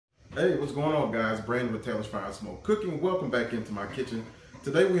Hey, what's going on, guys? Brandon with Taylor's Fire Smoke Cooking. Welcome back into my kitchen.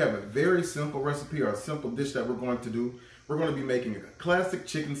 Today we have a very simple recipe, or a simple dish that we're going to do. We're going to be making a classic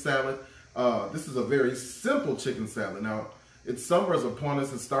chicken salad. This is a very simple chicken salad. Now, it's summer's upon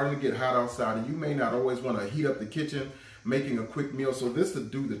us. It's starting to get hot outside, and you may not always want to heat up the kitchen making a quick meal. So this will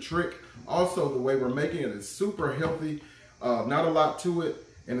do the trick. Also, the way we're making it is super healthy. Not a lot to it,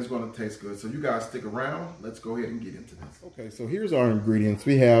 and it's going to taste good. So you guys stick around. Let's go ahead and get into this. Okay, so here's our ingredients.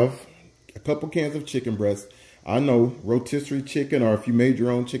 We have a couple cans of chicken breast. I know rotisserie chicken, or if you made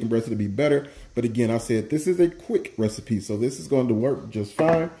your own chicken breast, it'd be better. But again, I said this is a quick recipe, so this is going to work just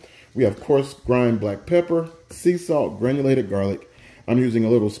fine. We have coarse grind black pepper, sea salt, granulated garlic. I'm using a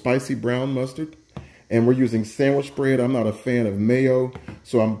little spicy brown mustard, and we're using sandwich bread. I'm not a fan of mayo,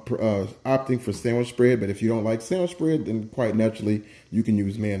 so I'm opting for sandwich bread. But if you don't like sandwich bread, then quite naturally you can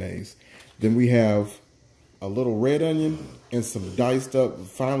use mayonnaise. Then we have a little red onion and some diced up,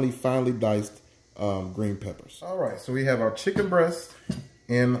 finely diced green peppers. All right, so we have our chicken breast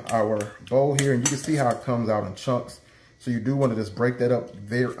in our bowl here, and you can see how it comes out in chunks. So you do want to just break that up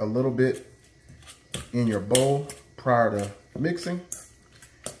there a little bit in your bowl prior to mixing.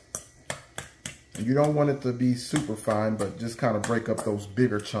 And you don't want it to be super fine, but just kind of break up those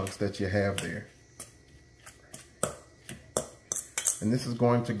bigger chunks that you have there. And this is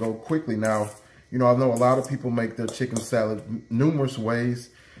going to go quickly. Now, you know, I know a lot of people make their chicken salad numerous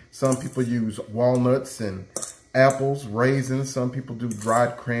ways. Some people use walnuts and apples, raisins. Some people do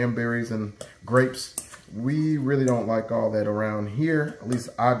dried cranberries and grapes. We really don't like all that around here. At least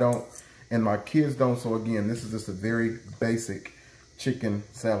I don't, and my kids don't. So again, this is just a very basic chicken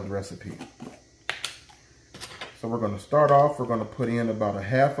salad recipe. So we're going to start off, we're going to put in about a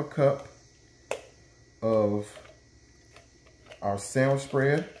half a cup of our sandwich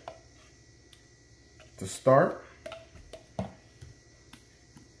spread to start,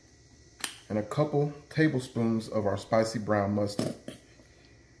 and a couple tablespoons of our spicy brown mustard.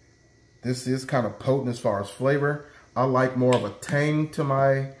 This is kind of potent as far as flavor. I like more of a tang to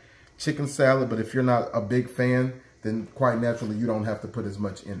my chicken salad, but if you're not a big fan, then quite naturally you don't have to put as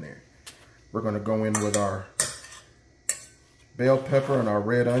much in there. We're going to go in with our bell pepper and our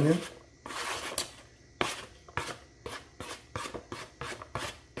red onion.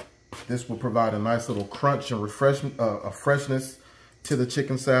 This will provide a nice little crunch and a freshness to the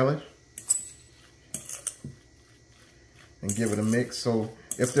chicken salad. And give it a mix. So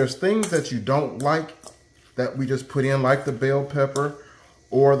if there's things that you don't like that we just put in, like the bell pepper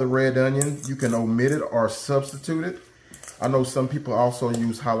or the red onion, you can omit it or substitute it. I know some people also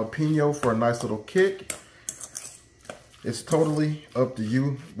use jalapeno for a nice little kick. It's totally up to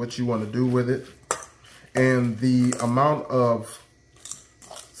you what you want to do with it. And the amount of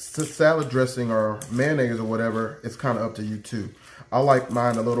salad dressing or mayonnaise or whatever, it's kind of up to you too. I like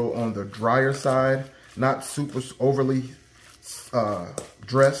mine a little on the drier side, not super overly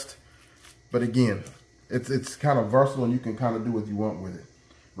dressed, but again, it's kind of versatile and you can kind of do what you want with it.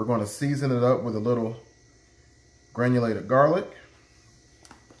 We're going to season it up with a little granulated garlic.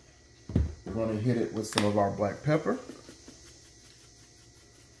 We're going to hit it with some of our black pepper.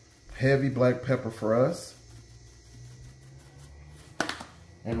 Heavy black pepper for us.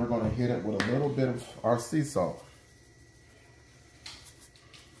 And we're going to hit it with a little bit of our sea salt.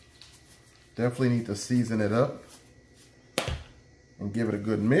 Definitely need to season it up and give it a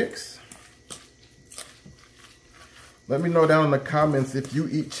good mix. Let me know down in the comments if you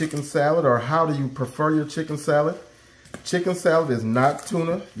eat chicken salad, or how do you prefer your chicken salad. Chicken salad is not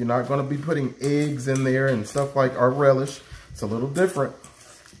tuna. You're not going to be putting eggs in there and stuff like our relish. It's a little different.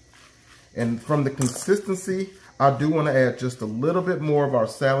 And from the consistency, I do want to add just a little bit more of our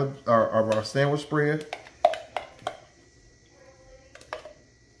salad, or of our sandwich spread.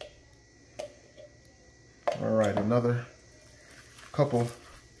 All right, another couple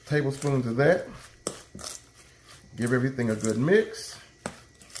tablespoons of that. Give everything a good mix.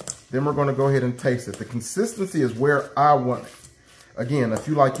 Then we're going to go ahead and taste it. The consistency is where I want it. Again, if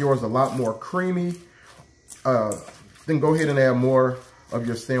you like yours a lot more creamy, then go ahead and add more of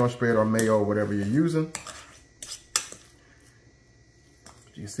your sandwich spread or mayo or whatever you're using.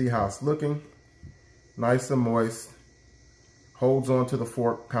 You see how it's looking? Nice and moist. Holds on to the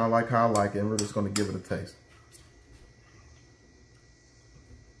fork, kind of like how I like it, and we're just going to give it a taste.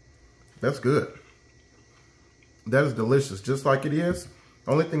 That's good. That is delicious, just like it is.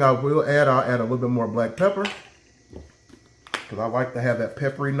 Only thing I will add, I'll add a little bit more black pepper, because I like to have that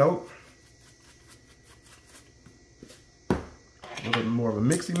peppery note. A little bit more of a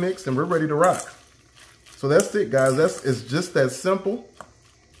mixy mix, and we're ready to rock. So that's it, guys. It's just that simple.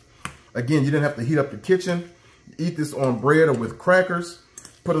 Again, you didn't have to heat up the kitchen. Eat this on bread or with crackers.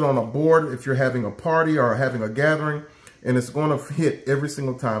 put it on a board if you're having a party or having a gathering, and it's going to hit every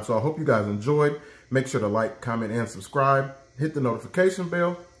single time. So I hope you guys enjoyed. Make sure to like, comment, and subscribe. Hit the notification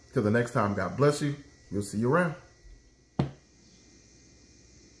bell. Till the next time, God bless you. We'll see you around.